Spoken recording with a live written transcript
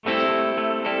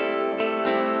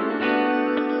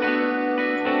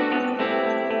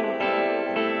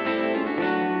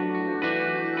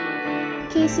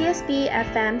KCSB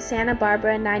FM Santa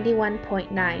Barbara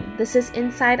 91.9. This is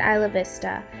Inside Isla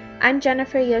Vista. I'm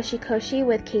Jennifer Yoshikoshi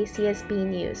with KCSB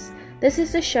News. This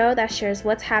is the show that shares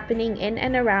what's happening in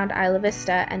and around Isla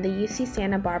Vista and the UC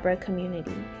Santa Barbara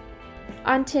community.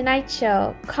 On tonight's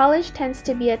show, college tends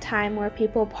to be a time where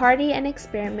people party and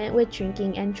experiment with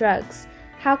drinking and drugs.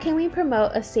 How can we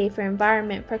promote a safer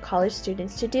environment for college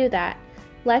students to do that?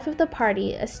 Life of the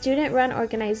Party, a student-run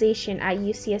organization at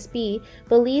UCSB,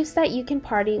 believes that you can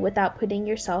party without putting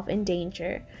yourself in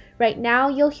danger. Right now,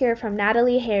 you'll hear from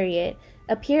Natalie Harriet,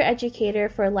 a peer educator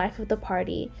for Life of the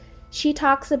Party. She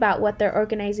talks about what their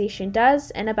organization does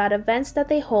and about events that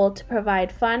they hold to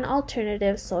provide fun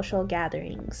alternative social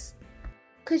gatherings.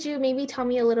 Could you maybe tell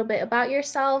me a little bit about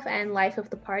yourself and Life of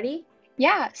the Party?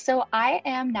 Yeah, so I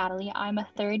am Natalie. I'm a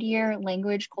third-year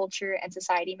language, culture, and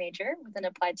society major with an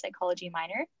applied psychology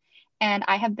minor, and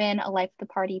I have been a Life of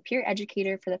the Party peer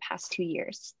educator for the past 2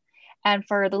 years. And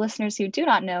for the listeners who do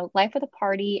not know, Life of the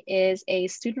Party is a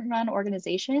student-run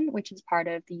organization, which is part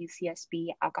of the UCSB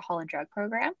Alcohol and Drug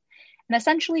Program. And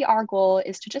essentially, our goal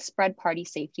is to just spread party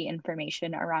safety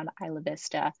information around Isla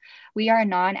Vista. We are a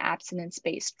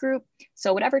non-abstinence-based group,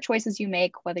 so whatever choices you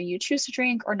make, whether you choose to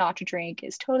drink or not to drink,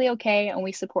 is totally okay, and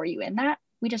we support you in that.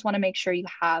 We just want to make sure you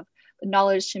have the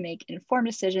knowledge to make informed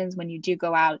decisions when you do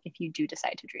go out if you do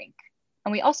decide to drink.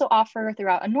 And we also offer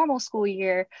throughout a normal school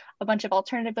year a bunch of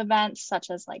alternative events such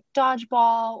as like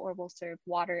dodgeball, or we'll serve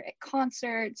water at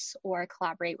concerts, or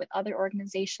collaborate with other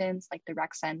organizations like the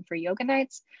Rec Cen for yoga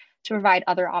nights to provide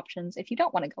other options if you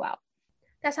don't want to go out.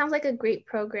 That sounds like a great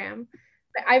program.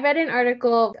 I read an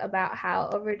article about how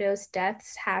overdose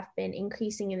deaths have been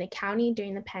increasing in the county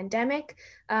during the pandemic.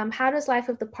 How does Life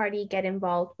of the Party get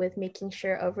involved with making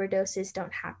sure overdoses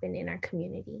don't happen in our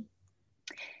community?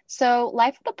 So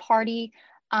Life of the Party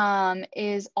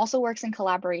is also works in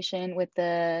collaboration with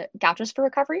the Gauchos for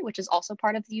Recovery, which is also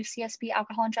part of the UCSB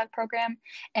Alcohol and Drug Program.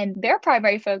 And their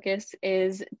primary focus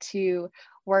is to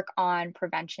work on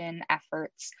prevention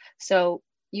efforts. So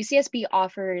UCSB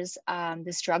offers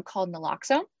this drug called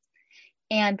naloxone.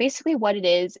 And basically what it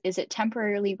is it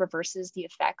temporarily reverses the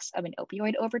effects of an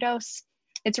opioid overdose.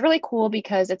 It's really cool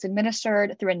because it's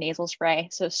administered through a nasal spray,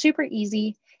 so super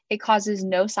easy. It causes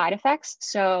no side effects.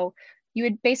 So you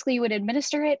would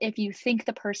administer it if you think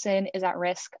the person is at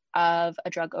risk of a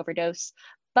drug overdose.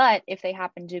 But if they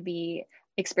happen to be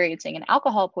experiencing an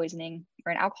alcohol poisoning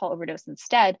or an alcohol overdose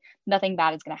instead, nothing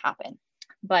bad is going to happen.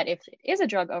 But if it is a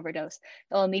drug overdose,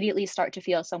 they'll immediately start to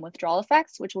feel some withdrawal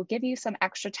effects, which will give you some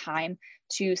extra time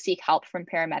to seek help from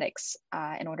paramedics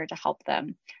in order to help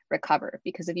them recover.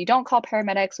 Because if you don't call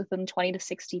paramedics within 20 to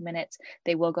 60 minutes,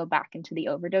 they will go back into the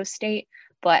overdose state.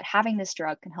 But having this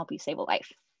drug can help you save a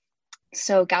life.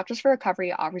 So Gauchos for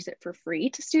Recovery offers it for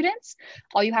free to students.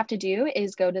 All you have to do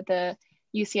is go to the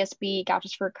UCSB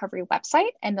Gauchos for Recovery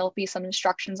website, and there'll be some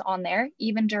instructions on there.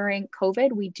 Even during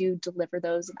COVID, we do deliver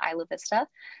those in Isla Vista.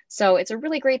 So it's a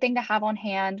really great thing to have on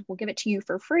hand. We'll give it to you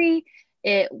for free.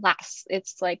 It lasts.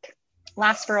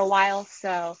 Lasts for a while.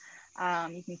 So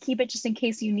you can keep it just in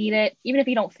case you need it. Even if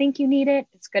you don't think you need it,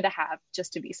 it's good to have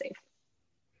just to be safe.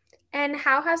 And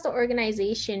how has the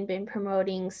organization been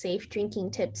promoting safe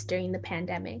drinking tips during the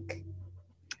pandemic?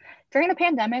 During the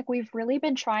pandemic, we've really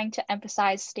been trying to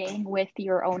emphasize staying with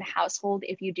your own household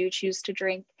if you do choose to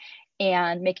drink,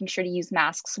 and making sure to use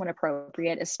masks when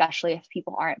appropriate, especially if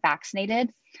people aren't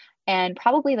vaccinated. And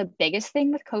probably the biggest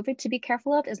thing with COVID to be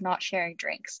careful of is not sharing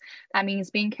drinks. That means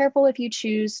being careful if you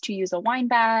choose to use a wine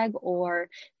bag or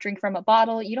drink from a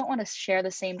bottle. You don't want to share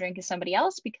the same drink as somebody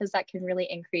else because that can really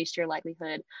increase your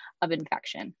likelihood of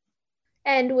infection.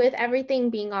 And with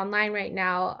everything being online right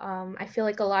now, I feel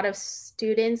like a lot of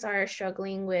students are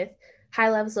struggling with high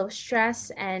levels of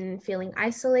stress and feeling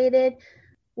isolated.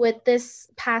 With this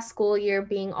past school year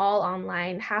being all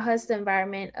online, how has the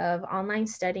environment of online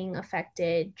studying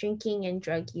affected drinking and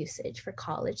drug usage for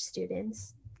college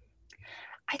students?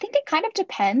 I think it kind of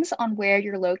depends on where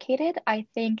you're located. I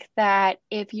think that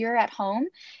if you're at home,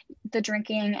 the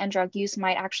drinking and drug use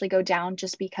might actually go down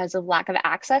just because of lack of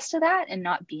access to that and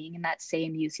not being in that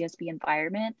same UCSB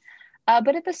environment.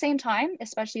 But at the same time,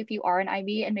 especially if you are an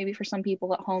IB, and maybe for some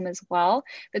people at home as well,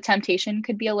 the temptation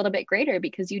could be a little bit greater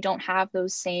because you don't have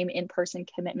those same in-person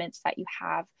commitments that you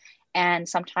have. And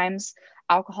sometimes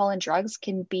alcohol and drugs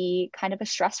can be kind of a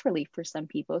stress relief for some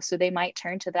people. So they might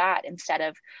turn to that instead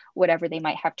of whatever they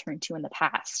might have turned to in the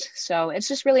past. So it's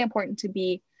just really important to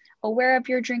be aware of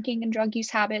your drinking and drug use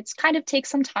habits, kind of take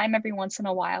some time every once in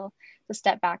a while to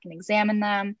step back and examine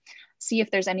them. see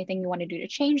if there's anything you want to do to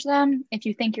change them. If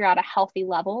you think you're at a healthy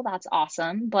level, that's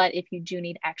awesome. But if you do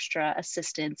need extra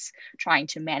assistance trying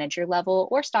to manage your level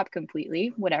or stop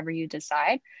completely, whatever you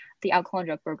decide, the alcohol and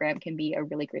drug program can be a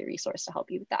really great resource to help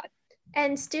you with that.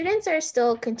 And students are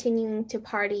still continuing to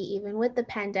party even with the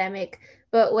pandemic.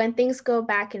 But when things go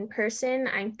back in person,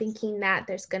 I'm thinking that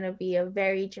there's going to be a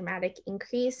very dramatic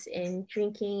increase in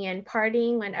drinking and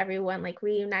partying when everyone like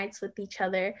reunites with each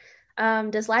other.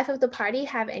 Does Life of the Party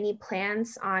have any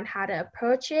plans on how to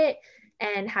approach it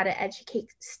and how to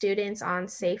educate students on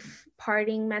safe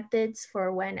partying methods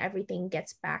for when everything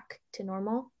gets back to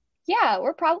normal? Yeah,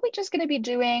 we're probably just going to be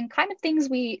doing kind of things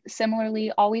we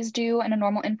similarly always do in a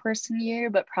normal in-person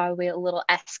year, but probably a little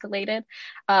escalated,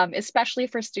 especially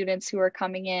for students who are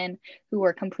coming in who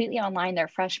are completely online their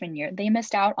freshman year. They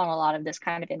missed out on a lot of this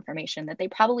kind of information that they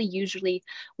probably usually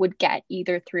would get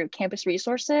either through campus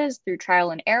resources, through trial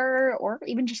and error, or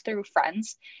even just through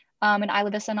friends. In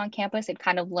Isla Vista and on campus, they'd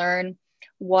kind of learn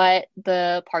what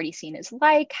the party scene is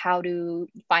like, how to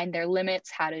find their limits,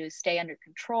 how to stay under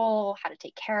control, how to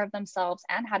take care of themselves,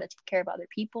 and how to take care of other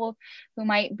people who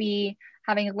might be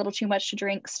having a little too much to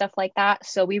drink, stuff like that.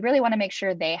 So we really want to make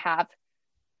sure they have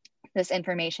this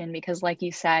information because, like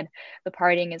you said, the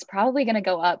partying is probably going to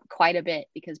go up quite a bit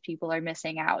because people are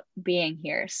missing out being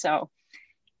here. So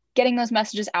getting those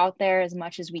messages out there as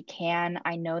much as we can.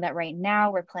 I know that right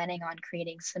now we're planning on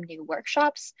creating some new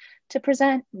workshops to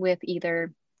present with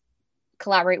either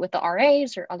collaborate with the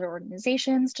RAs or other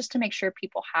organizations just to make sure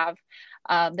people have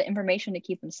the information to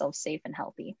keep themselves safe and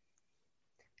healthy.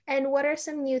 And what are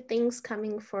some new things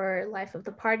coming for Life of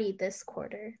the Party this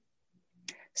quarter?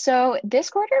 So this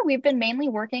quarter, we've been mainly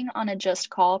working on a Just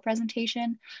Call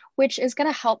presentation, which is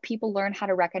going to help people learn how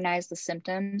to recognize the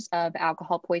symptoms of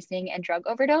alcohol poisoning and drug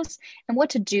overdose and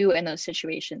what to do in those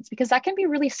situations, because that can be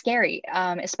really scary,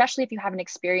 especially if you haven't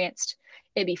experienced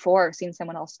it before or seen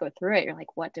someone else go through it. You're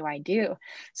like, what do I do?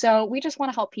 So we just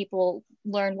want to help people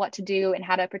learn what to do and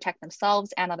how to protect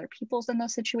themselves and other people's in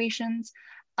those situations.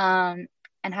 And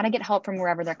how to get help from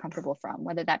wherever they're comfortable from,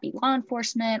 whether that be law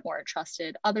enforcement or a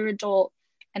trusted other adult,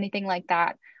 anything like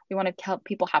that. We want to help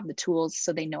people have the tools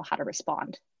so they know how to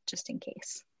respond just in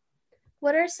case.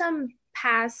 What are some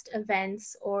past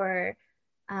events or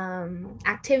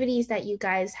activities that you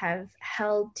guys have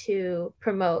held to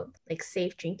promote like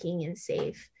safe drinking and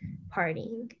safe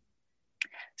partying?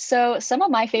 So some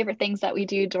of my favorite things that we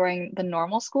do during the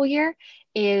normal school year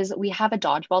is we have a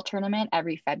dodgeball tournament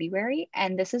every February.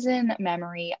 And this is in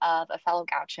memory of a fellow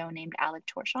gaucho named Alec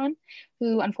Torchon,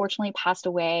 who unfortunately passed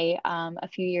away a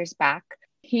few years back.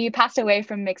 He passed away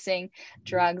from mixing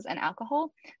drugs and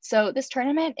alcohol. So this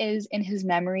tournament is in his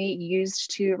memory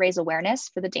used to raise awareness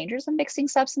for the dangers of mixing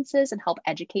substances and help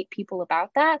educate people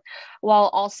about that, while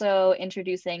also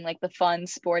introducing like the fun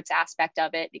sports aspect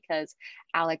of it because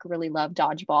Alec really loved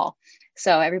dodgeball.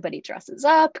 So everybody dresses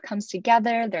up, comes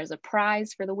together, there's a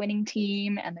prize for the winning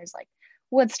team, and there's like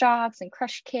Woodstocks and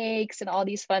crushed cakes and all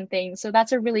these fun things. So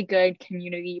that's a really good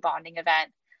community bonding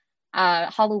event.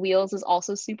 Hallowheels is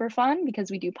also super fun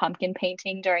because we do pumpkin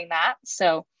painting during that.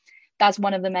 So that's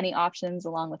one of the many options,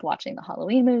 along with watching the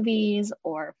Halloween movies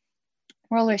or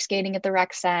roller skating at the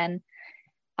rec cen.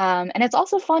 And it's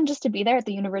also fun just to be there at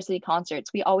the university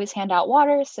concerts. We always hand out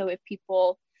water. So if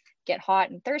people get hot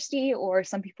and thirsty, or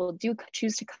some people do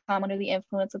choose to come under the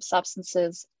influence of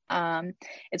substances,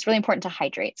 it's really important to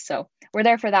hydrate. So we're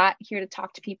there for that, here to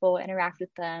talk to people, interact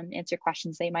with them, answer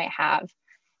questions they might have.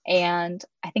 And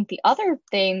I think the other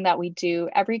thing that we do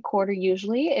every quarter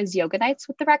usually is yoga nights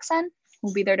with the rec cen.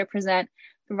 We'll be there to present,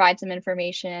 provide some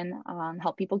information,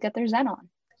 help people get their Zen on.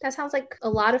 That sounds like a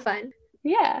lot of fun.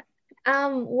 Yeah.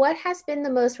 What has been the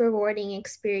most rewarding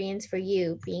experience for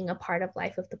you being a part of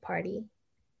Life of the Party?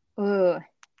 Ooh,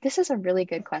 this is a really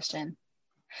good question.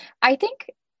 I think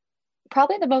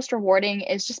probably the most rewarding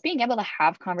is just being able to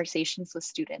have conversations with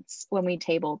students when we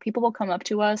table. People will come up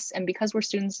to us, and because we're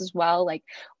students as well, like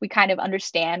we kind of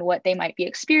understand what they might be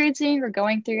experiencing or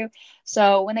going through.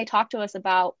 So when they talk to us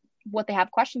about what they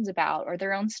have questions about or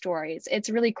their own stories, it's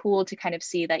really cool to kind of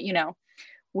see that, you know,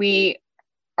 we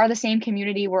are the same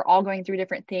community. We're all going through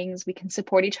different things. We can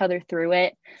support each other through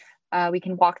it. We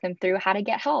can walk them through how to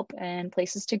get help and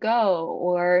places to go,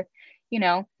 or, you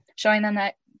know, showing them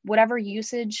that whatever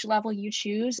usage level you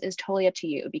choose is totally up to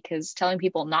you, because telling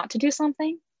people not to do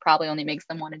something probably only makes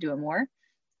them want to do it more.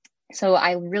 So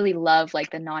I really love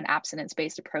like the non-abstinence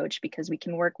based approach, because we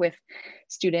can work with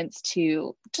students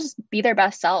to just be their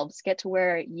best selves, get to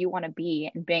where you want to be,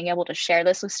 and being able to share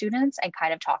this with students and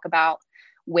kind of talk about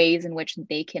ways in which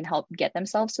they can help get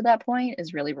themselves to that point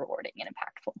is really rewarding and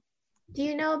impactful. Do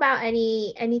you know about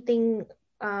anything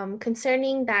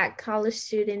concerning that college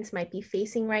students might be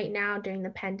facing right now during the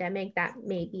pandemic that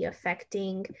may be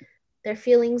affecting their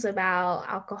feelings about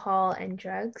alcohol and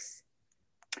drugs?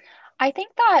 I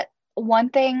think that one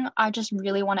thing I just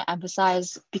really want to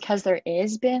emphasize, because there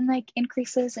is been like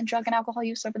increases in drug and alcohol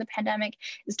use over the pandemic,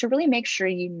 is to really make sure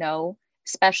you know,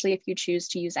 especially if you choose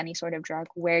to use any sort of drug,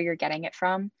 where you're getting it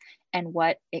from and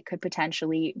what it could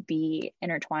potentially be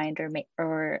intertwined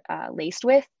or laced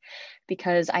with.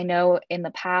 Because I know in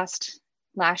the past,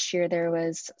 last year, there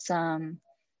was some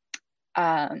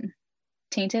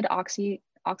tainted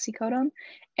oxycodone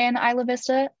in Isla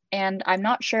Vista, and I'm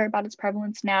not sure about its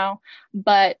prevalence now,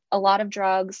 but a lot of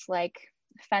drugs like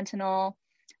fentanyl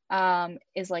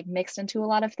is like mixed into a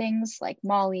lot of things like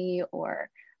Molly or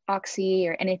Oxy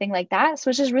or anything like that. So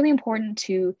it's just really important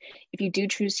to, if you do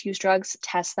choose to use drugs,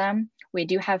 test them. We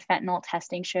do have fentanyl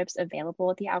testing strips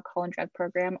available at the alcohol and drug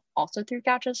program, also through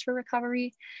Gotchas for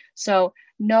Recovery. So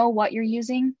know what you're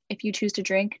using. If you choose to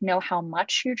drink, know how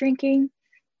much you're drinking.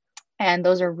 And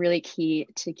those are really key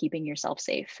to keeping yourself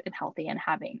safe and healthy and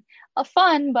having a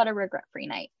fun but a regret-free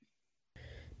night.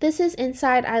 This is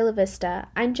Inside Isla Vista.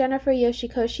 I'm Jennifer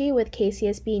Yoshikoshi with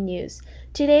KCSB News.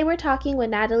 Today we're talking with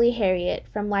Natalie Harriet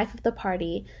from Life of the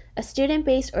Party, a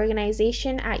student-based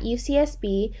organization at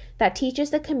UCSB that teaches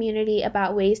the community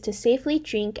about ways to safely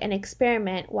drink and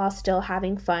experiment while still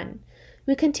having fun.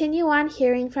 We continue on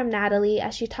hearing from Natalie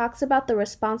as she talks about the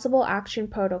Responsible Action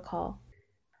Protocol.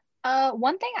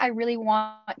 One thing I really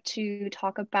want to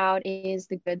talk about is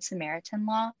the Good Samaritan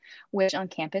Law, which on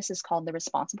campus is called the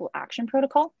Responsible Action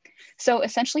Protocol. So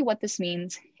essentially what this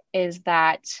means is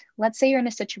that, let's say you're in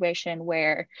a situation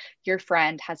where your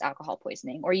friend has alcohol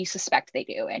poisoning, or you suspect they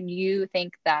do, and you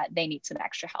think that they need some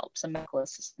extra help, some medical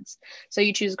assistance. So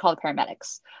you choose to call the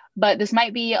paramedics. But this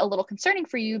might be a little concerning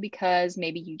for you because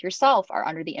maybe you yourself are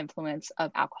under the influence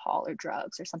of alcohol or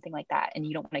drugs or something like that, and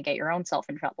you don't want to get your own self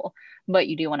in trouble, but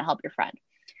you do want to help your friend.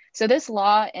 So this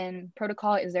law and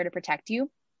protocol is there to protect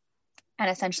you. And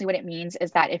essentially what it means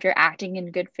is that if you're acting in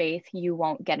good faith, you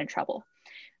won't get in trouble.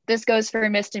 This goes for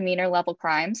misdemeanor level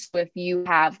crimes. So if you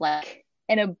have like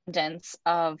an abundance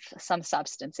of some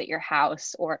substance at your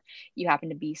house, or you happen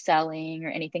to be selling or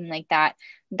anything like that,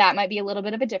 that might be a little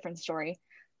bit of a different story.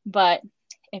 But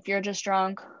if you're just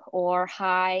drunk or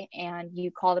high and you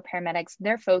call the paramedics,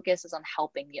 their focus is on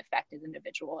helping the affected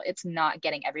individual. It's not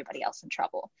getting everybody else in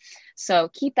trouble. So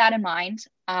keep that in mind.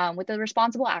 With the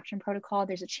Responsible Action Protocol,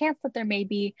 there's a chance that there may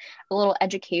be a little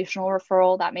educational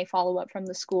referral that may follow up from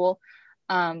the school.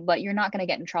 But you're not going to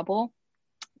get in trouble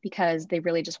because they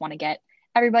really just want to get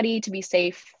everybody to be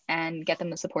safe and get them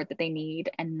the support that they need,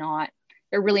 and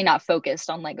they're really not focused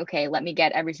on like, okay, let me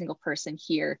get every single person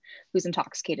here who's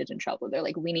intoxicated in trouble. They're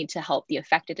like, we need to help the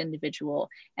affected individual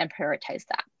and prioritize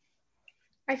that.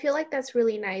 I feel like that's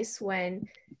really nice when,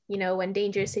 when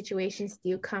dangerous situations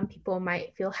do come, people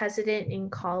might feel hesitant in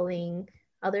calling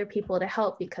other people to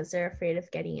help because they're afraid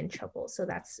of getting in trouble. So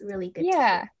that's really good to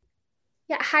hear.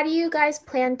 Yeah, how do you guys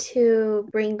plan to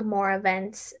bring more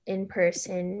events in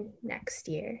person next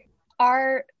year?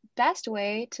 Our best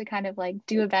way to kind of like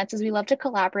do events is we love to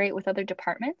collaborate with other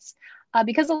departments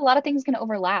because a lot of things can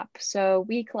overlap. So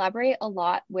we collaborate a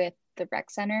lot with the rec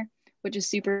center, which is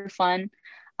super fun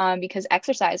because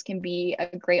exercise can be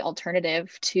a great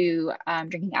alternative to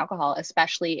drinking alcohol,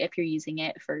 especially if you're using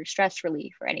it for stress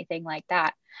relief or anything like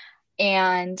that.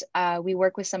 And we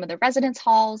work with some of the residence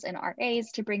halls and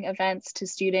RAs to bring events to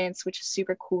students, which is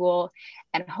super cool.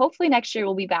 And hopefully next year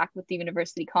we'll be back with the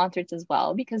university concerts as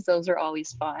well, because those are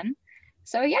always fun.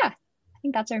 So yeah, I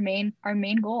think that's our main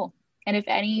goal. And if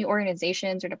any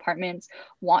organizations or departments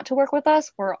want to work with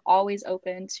us, we're always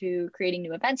open to creating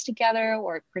new events together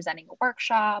or presenting a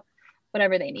workshop,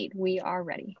 whatever they need. We are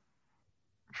ready.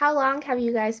 How long have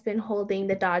you guys been holding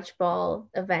the dodgeball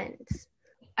events?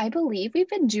 I believe we've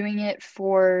been doing it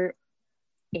for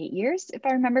 8 years, if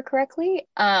I remember correctly.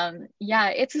 Yeah,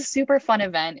 it's a super fun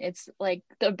event. It's like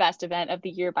the best event of the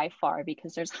year by far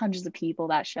because there's hundreds of people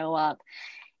that show up,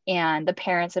 and the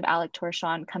parents of Alec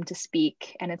Torchon come to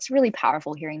speak, and it's really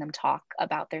powerful hearing them talk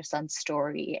about their son's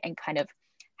story and kind of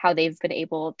how they've been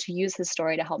able to use his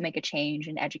story to help make a change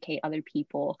and educate other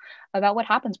people about what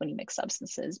happens when you mix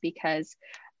substances, because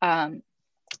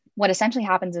what essentially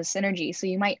happens is synergy. So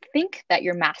you might think that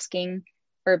you're masking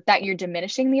or that you're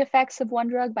diminishing the effects of one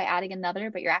drug by adding another,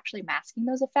 but you're actually masking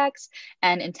those effects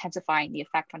and intensifying the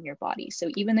effect on your body. So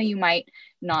even though you might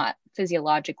not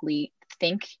physiologically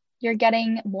think you're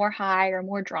getting more high or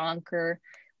more drunk or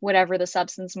whatever the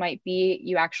substance might be,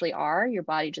 you actually are. Your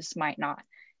body just might not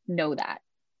know that.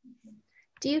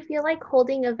 Do you feel like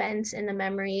holding events in the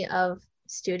memory of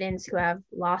students who have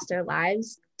lost their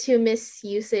lives to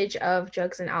misusage of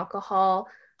drugs and alcohol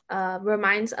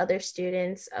reminds other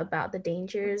students about the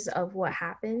dangers of what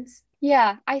happens.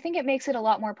 Yeah, I think it makes it a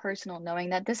lot more personal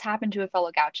knowing that this happened to a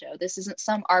fellow gaucho. This isn't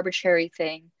some arbitrary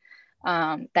thing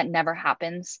that never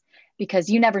happens because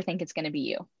you never think it's going to be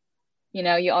you. You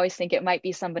know, you always think it might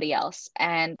be somebody else,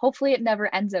 and hopefully it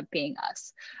never ends up being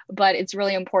us. But it's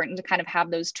really important to kind of have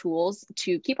those tools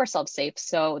to keep ourselves safe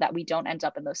so that we don't end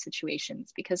up in those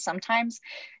situations. Because sometimes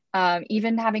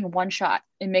even having one shot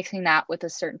and mixing that with a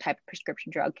certain type of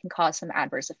prescription drug can cause some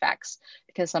adverse effects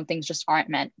because some things just aren't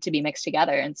meant to be mixed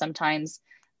together. And sometimes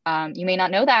you may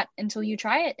not know that until you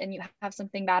try it and you have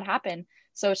something bad happen.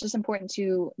 So it's just important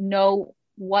to know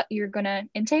what you're going to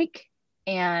intake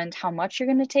and how much you're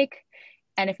going to take.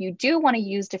 And if you do want to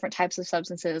use different types of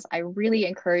substances, I really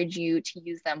encourage you to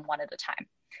use them one at a time.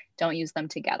 Don't use them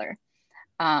together.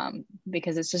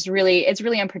 Because it's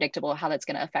really unpredictable how that's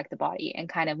going to affect the body, and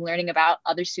kind of learning about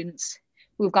other students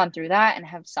who've gone through that and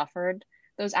have suffered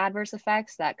those adverse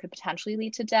effects that could potentially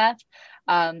lead to death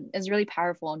is really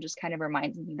powerful, and just kind of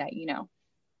reminds me that, you know,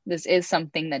 this is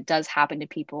something that does happen to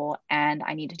people and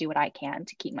I need to do what I can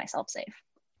to keep myself safe.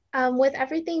 With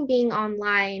everything being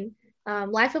online,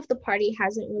 Life of the Party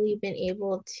hasn't really been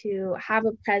able to have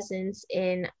a presence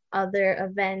in other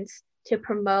events to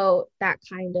promote that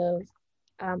kind of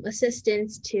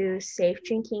assistance to safe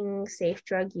drinking, safe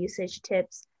drug usage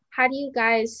tips. How do you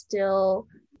guys still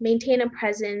maintain a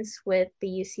presence with the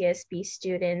UCSB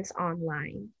students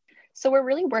online? So we're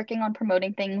really working on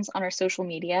promoting things on our social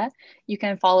media. You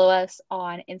can follow us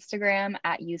on Instagram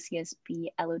at UCSB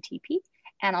LOTP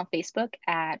and on Facebook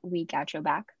at We Gaucho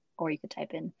Back, or you could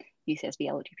type in UCSB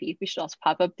LOTP. We should also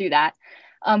pop up through that.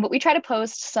 But we try to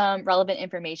post some relevant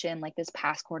information. Like this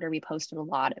past quarter, we posted a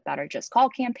lot about our Just Call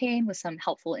campaign with some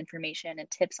helpful information and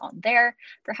tips on there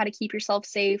for how to keep yourself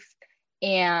safe.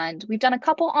 And we've done a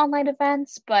couple online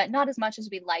events, but not as much as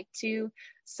we'd like to.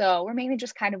 So we're mainly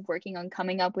just kind of working on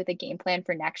coming up with a game plan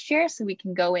for next year so we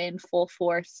can go in full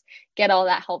force, get all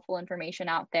that helpful information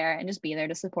out there, and just be there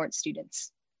to support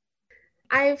students.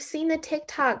 I've seen the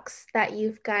TikToks that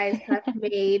you guys have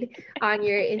made on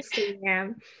your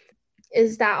Instagram.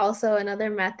 Is that also another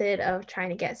method of trying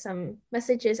to get some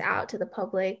messages out to the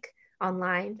public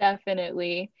online?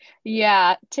 Definitely.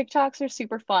 Yeah, TikToks are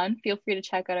super fun. Feel free to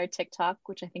check out our TikTok,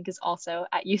 which I think is also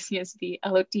at UCSB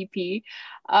LOTP.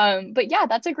 But yeah,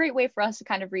 that's a great way for us to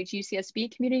kind of reach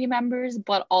UCSB community members,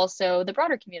 but also the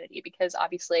broader community, because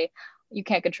obviously you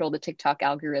can't control the TikTok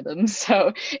algorithm.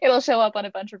 So it'll show up on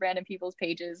a bunch of random people's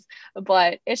pages.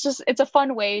 But it's a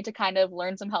fun way to kind of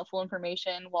learn some helpful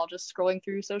information while just scrolling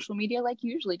through social media like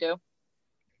you usually do.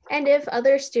 And if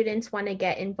other students want to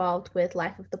get involved with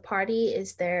Life of the Party,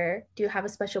 do you have a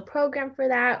special program for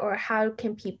that, or how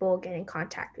can people get in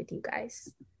contact with you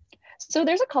guys? So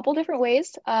there's a couple different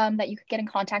ways that you could get in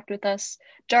contact with us.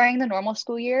 During the normal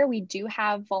school year, we do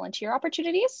have volunteer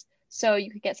opportunities. So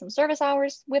you could get some service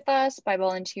hours with us by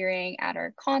volunteering at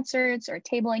our concerts or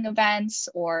tabling events,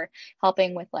 or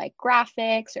helping with like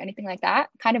graphics or anything like that.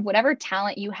 Kind of whatever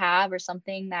talent you have or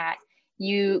something that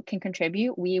you can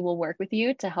contribute, we will work with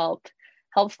you to help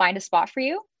find a spot for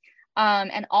you.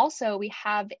 And also we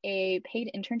have a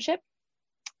paid internship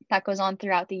that goes on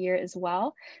throughout the year as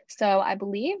well. So I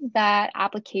believe that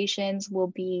applications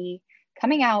will be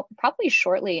coming out probably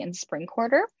shortly in spring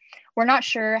quarter. We're not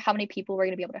sure how many people we're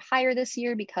going to be able to hire this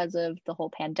year because of the whole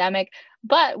pandemic,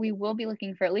 but we will be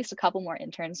looking for at least a couple more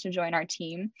interns to join our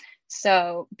team.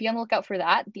 So be on the lookout for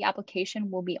that. The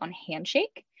application will be on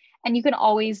Handshake. And you can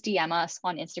always DM us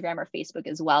on Instagram or Facebook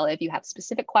as well if you have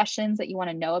specific questions that you want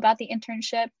to know about the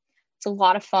internship. It's a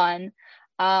lot of fun.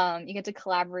 You get to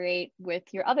collaborate with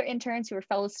your other interns who are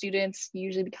fellow students. You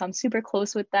usually become super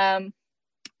close with them.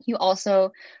 You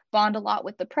also bond a lot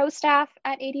with the pro staff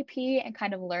at ADP and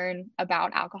kind of learn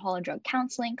about alcohol and drug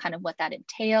counseling, kind of what that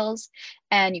entails.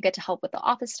 And you get to help with the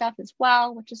office stuff as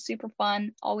well, which is super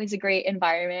fun. Always a great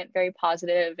environment, very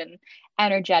positive and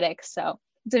energetic. So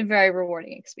it's a very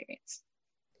rewarding experience.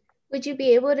 Would you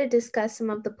be able to discuss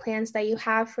some of the plans that you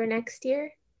have for next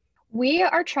year? We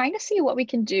are trying to see what we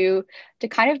can do to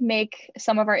kind of make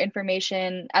some of our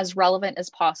information as relevant as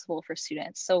possible for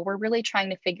students. So we're really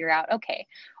trying to figure out, okay,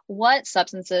 what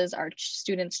substances are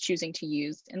students choosing to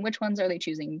use and which ones are they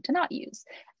choosing to not use?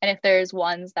 And if there's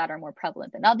ones that are more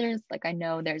prevalent than others, like I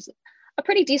know there's a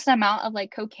pretty decent amount of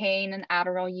like cocaine and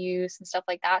Adderall use and stuff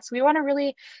like that. So we want to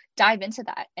really dive into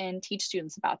that and teach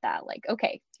students about that. Like,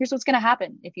 okay, here's what's going to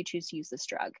happen if you choose to use this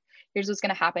drug. Here's what's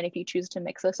going to happen if you choose to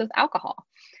mix this with alcohol.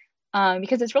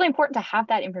 because it's really important to have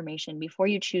that information before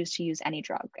you choose to use any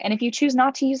drug. And if you choose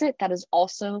not to use it, that is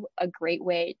also a great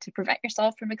way to prevent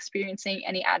yourself from experiencing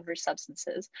any adverse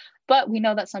substances. But we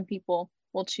know that some people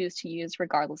will choose to use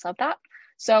regardless of that.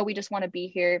 So we just want to be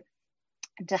here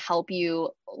to help you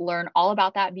learn all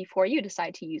about that before you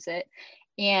decide to use it,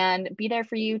 and be there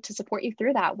for you to support you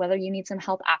through that, whether you need some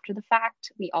help after the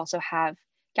fact. We also have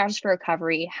Gouges for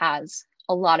Recovery has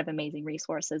a lot of amazing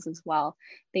resources as well.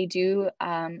 They do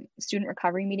student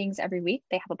recovery meetings every week.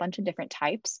 They have a bunch of different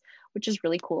types, which is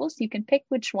really cool. So you can pick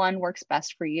which one works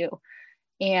best for you.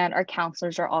 And our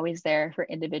counselors are always there for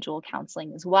individual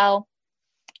counseling as well.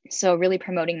 So really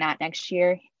promoting that next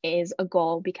year is a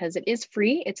goal, because it is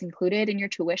free, it's included in your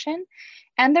tuition,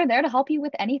 and they're there to help you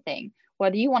with anything,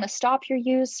 whether you want to stop your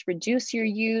use, reduce your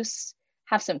use,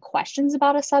 have some questions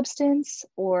about a substance,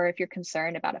 or if you're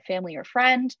concerned about a family or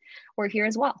friend, we're here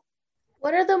as well.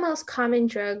 What are the most common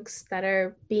drugs that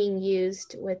are being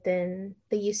used within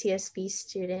the UCSB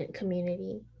student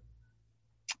community?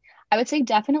 I would say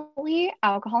definitely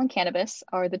alcohol and cannabis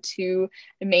are the two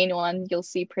main ones you'll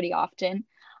see pretty often.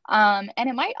 And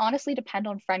it might honestly depend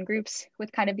on friend groups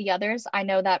with kind of the others. I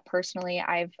know that personally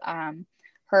I've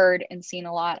heard and seen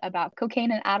a lot about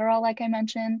cocaine and Adderall, like I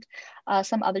mentioned.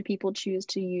 Some other people choose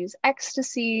to use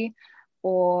ecstasy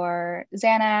or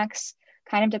Xanax,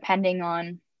 kind of depending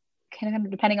on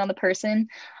the person.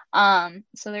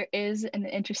 So there is an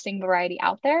interesting variety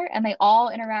out there, and they all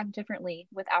interact differently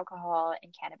with alcohol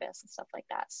and cannabis and stuff like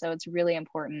that. So it's really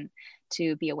important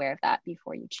to be aware of that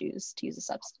before you choose to use a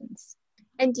substance.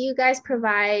 And do you guys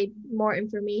provide more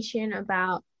information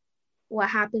about what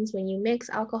happens when you mix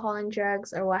alcohol and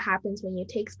drugs, or what happens when you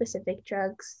take specific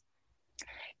drugs?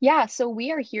 Yeah, so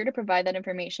we are here to provide that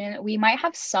information. We might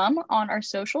have some on our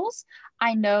socials.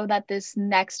 I know that this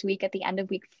next week, at the end of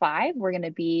week 5, we're going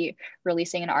to be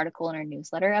releasing an article in our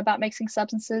newsletter about mixing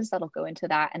substances that'll go into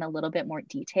that in a little bit more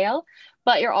detail.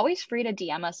 But you're always free to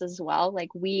DM us as well. Like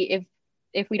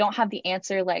if we don't have the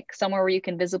answer, like somewhere where you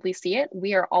can visibly see it,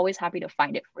 we are always happy to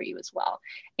find it for you as well,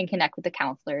 and connect with the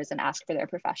counselors and ask for their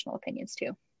professional opinions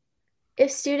too. If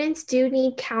students do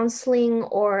need counseling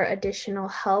or additional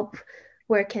help,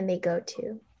 where can they go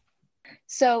to?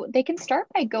 So they can start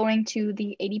by going to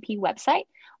the ADP website,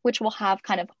 which will have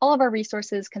kind of all of our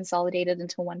resources consolidated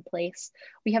into one place.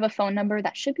 We have a phone number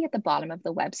that should be at the bottom of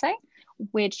the website,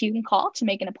 which you can call to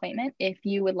make an appointment if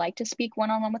you would like to speak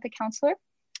one-on-one with a counselor.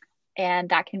 And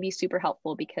that can be super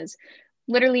helpful, because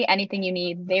literally anything you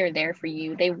need, they're there for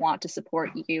you. They want to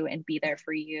support you and be there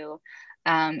for you,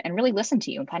 and really listen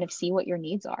to you and kind of see what your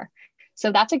needs are.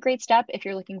 So that's a great step if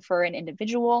you're looking for an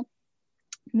individual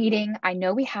meeting. I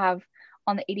know we have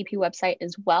on the ADP website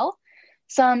as well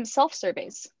some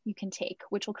self-surveys you can take,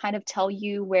 which will kind of tell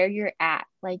you where you're at.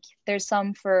 Like there's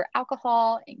some for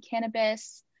alcohol and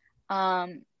cannabis,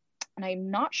 and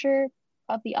I'm not sure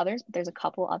of the others, but there's a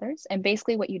couple others. And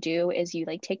basically what you do is you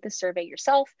like take the survey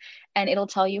yourself, and it'll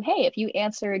tell you, hey, if you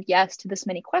answered yes to this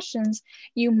many questions,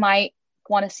 you might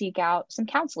want to seek out some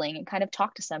counseling and kind of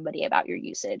talk to somebody about your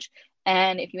usage.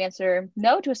 And if you answer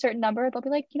no to a certain number, they'll be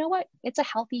like, you know what, it's a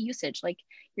healthy usage. Like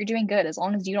you're doing good, as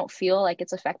long as you don't feel like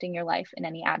it's affecting your life in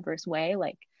any adverse way.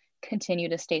 Like continue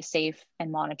to stay safe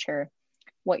and monitor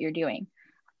what you're doing.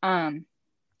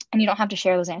 And you don't have to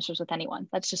share those answers with anyone.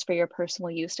 That's just for your personal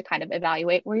use to kind of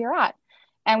evaluate where you're at.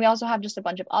 And we also have just a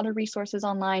bunch of other resources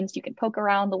online, so you can poke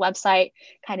around the website,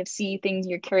 kind of see things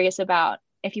you're curious about.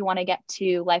 If you want to get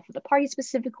to Life of the Party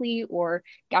specifically, or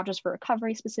Gouges for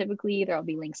Recovery specifically, there will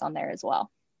be links on there as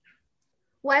well.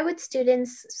 Why would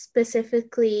students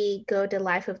specifically go to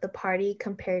Life of the Party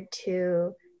compared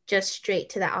to just straight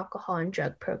to the alcohol and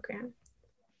drug program?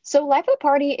 So Life of the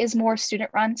Party is more student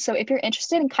run. So if you're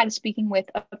interested in kind of speaking with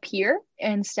a peer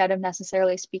instead of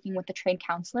necessarily speaking with a trained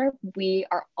counselor, we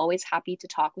are always happy to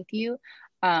talk with you.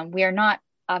 We are not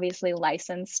obviously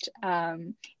licensed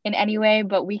in any way,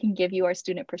 but we can give you our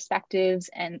student perspectives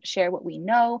and share what we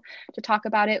know to talk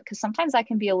about it, because sometimes that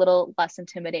can be a little less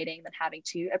intimidating than having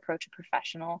to approach a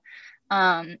professional.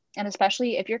 And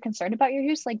especially if you're concerned about your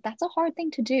use, like that's a hard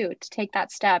thing to do, to take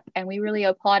that step. And we really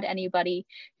applaud anybody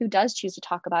who does choose to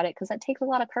talk about it, because that takes a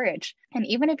lot of courage. And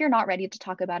even if you're not ready to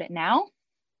talk about it now,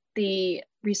 the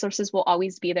resources will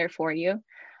always be there for you.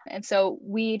 And so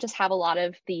we just have a lot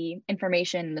of the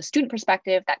information, the student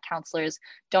perspective that counselors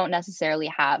don't necessarily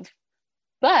have.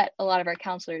 But a lot of our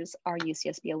counselors are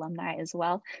UCSB alumni as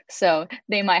well, so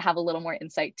they might have a little more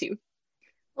insight too.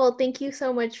 Well, thank you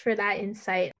so much for that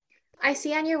insight. I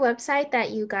see on your website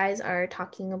that you guys are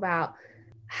talking about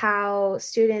how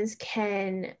students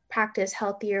can practice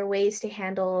healthier ways to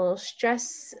handle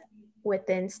stress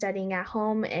within studying at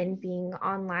home and being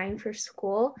online for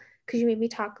school. Could you maybe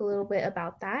talk a little bit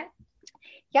about that?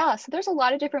 Yeah, so there's a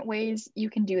lot of different ways you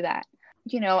can do that.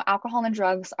 Alcohol and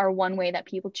drugs are one way that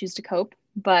people choose to cope,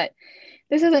 but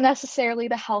this isn't necessarily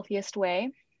the healthiest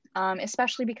way,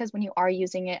 especially because when you are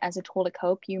using it as a tool to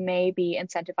cope, you may be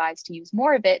incentivized to use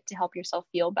more of it to help yourself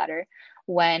feel better,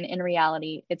 when in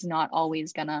reality, it's not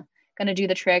always gonna do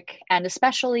the trick. And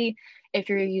especially if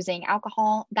you're using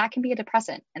alcohol, that can be a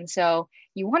depressant. And so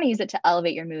you want to use it to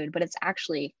elevate your mood, but it's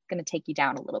actually going to take you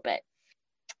down a little bit.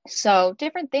 So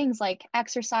different things like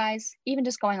exercise, even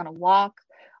just going on a walk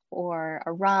or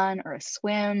a run or a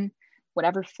swim,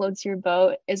 whatever floats your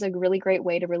boat, is a really great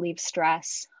way to relieve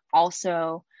stress.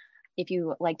 Also, if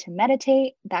you like to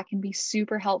meditate, that can be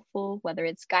super helpful, whether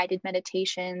it's guided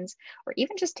meditations or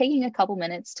even just taking a couple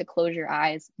minutes to close your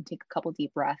eyes and take a couple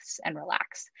deep breaths and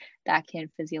relax. That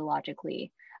can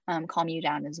physiologically calm you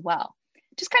down as well.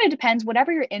 It just kind of depends,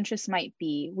 whatever your interests might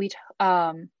be.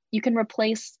 You can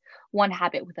replace one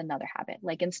habit with another habit.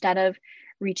 Like instead of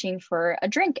reaching for a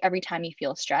drink every time you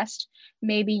feel stressed,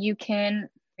 maybe you can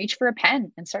reach for a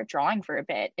pen and start drawing for a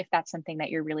bit if that's something that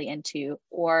you're really into,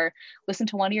 or listen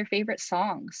to one of your favorite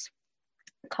songs.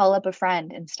 Call up a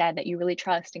friend instead that you really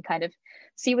trust and kind of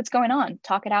see what's going on,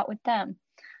 talk it out with them.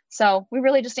 So we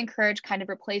really just encourage kind of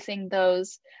replacing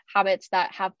those habits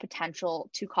that have potential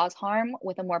to cause harm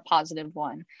with a more positive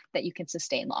one that you can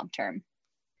sustain long term.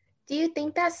 Do you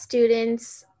think that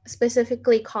students,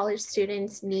 specifically college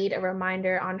students, need a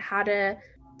reminder on how to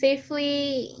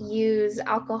safely use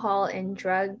alcohol and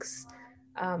drugs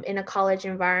in a college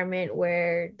environment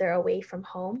where they're away from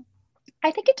home? I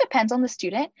think it depends on the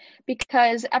student,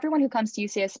 because everyone who comes to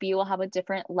UCSB will have a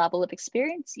different level of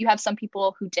experience. You have some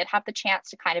people who did have the chance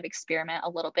to kind of experiment a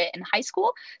little bit in high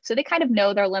school, so they kind of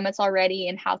know their limits already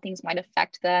and how things might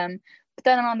affect them. But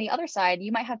then on the other side,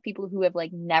 you might have people who have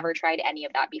like never tried any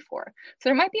of that before. So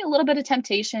there might be a little bit of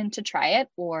temptation to try it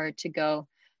or to go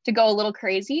a little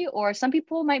crazy, or some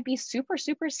people might be super,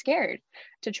 super scared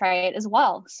to try it as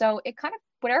well. So it kind of,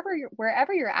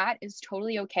 wherever you're at is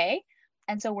totally okay.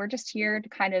 And so we're just here to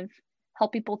kind of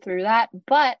help people through that.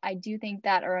 But I do think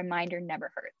that a reminder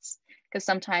never hurts, because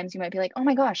sometimes you might be like, oh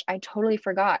my gosh, I totally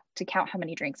forgot to count how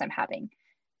many drinks I'm having.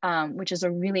 Which is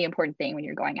a really important thing when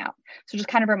you're going out. So just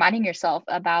kind of reminding yourself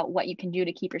about what you can do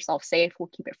to keep yourself safe will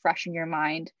keep it fresh in your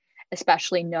mind,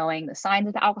 especially knowing the signs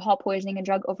of alcohol poisoning and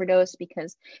drug overdose,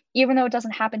 because even though it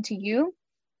doesn't happen to you,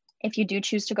 if you do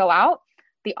choose to go out,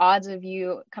 the odds of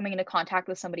you coming into contact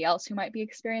with somebody else who might be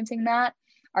experiencing that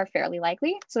are fairly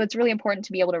likely. So it's really important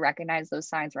to be able to recognize those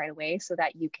signs right away so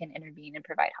that you can intervene and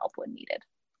provide help when needed.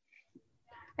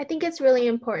 I think it's really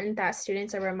important that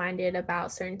students are reminded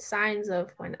about certain signs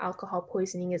of when alcohol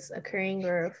poisoning is occurring,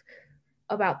 or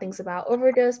about things about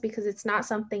overdose, because it's not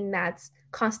something that's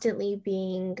constantly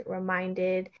being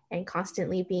reminded and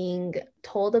constantly being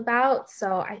told about.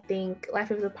 So I think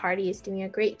Life of the Party is doing a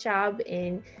great job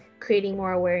in creating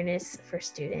more awareness for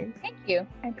students. Thank you.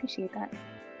 I appreciate that.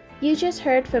 You just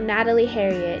heard from Natalie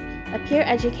Harriet, a peer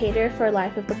educator for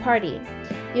Life of the Party.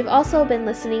 You've also been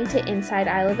listening to Inside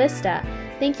Isla Vista.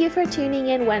 Thank you for tuning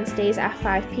in Wednesdays at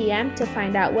 5 p.m. to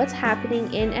find out what's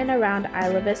happening in and around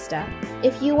Isla Vista.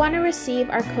 If you want to receive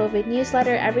our COVID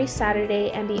newsletter every Saturday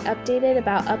and be updated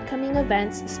about upcoming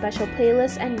events, special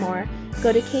playlists, and more,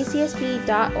 go to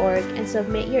kcsb.org and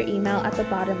submit your email at the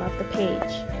bottom of the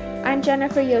page. I'm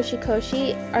Jennifer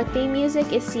Yoshikoshi. Our theme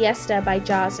music is Siesta by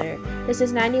Jawser. This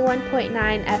is 91.9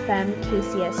 FM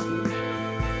KCSB.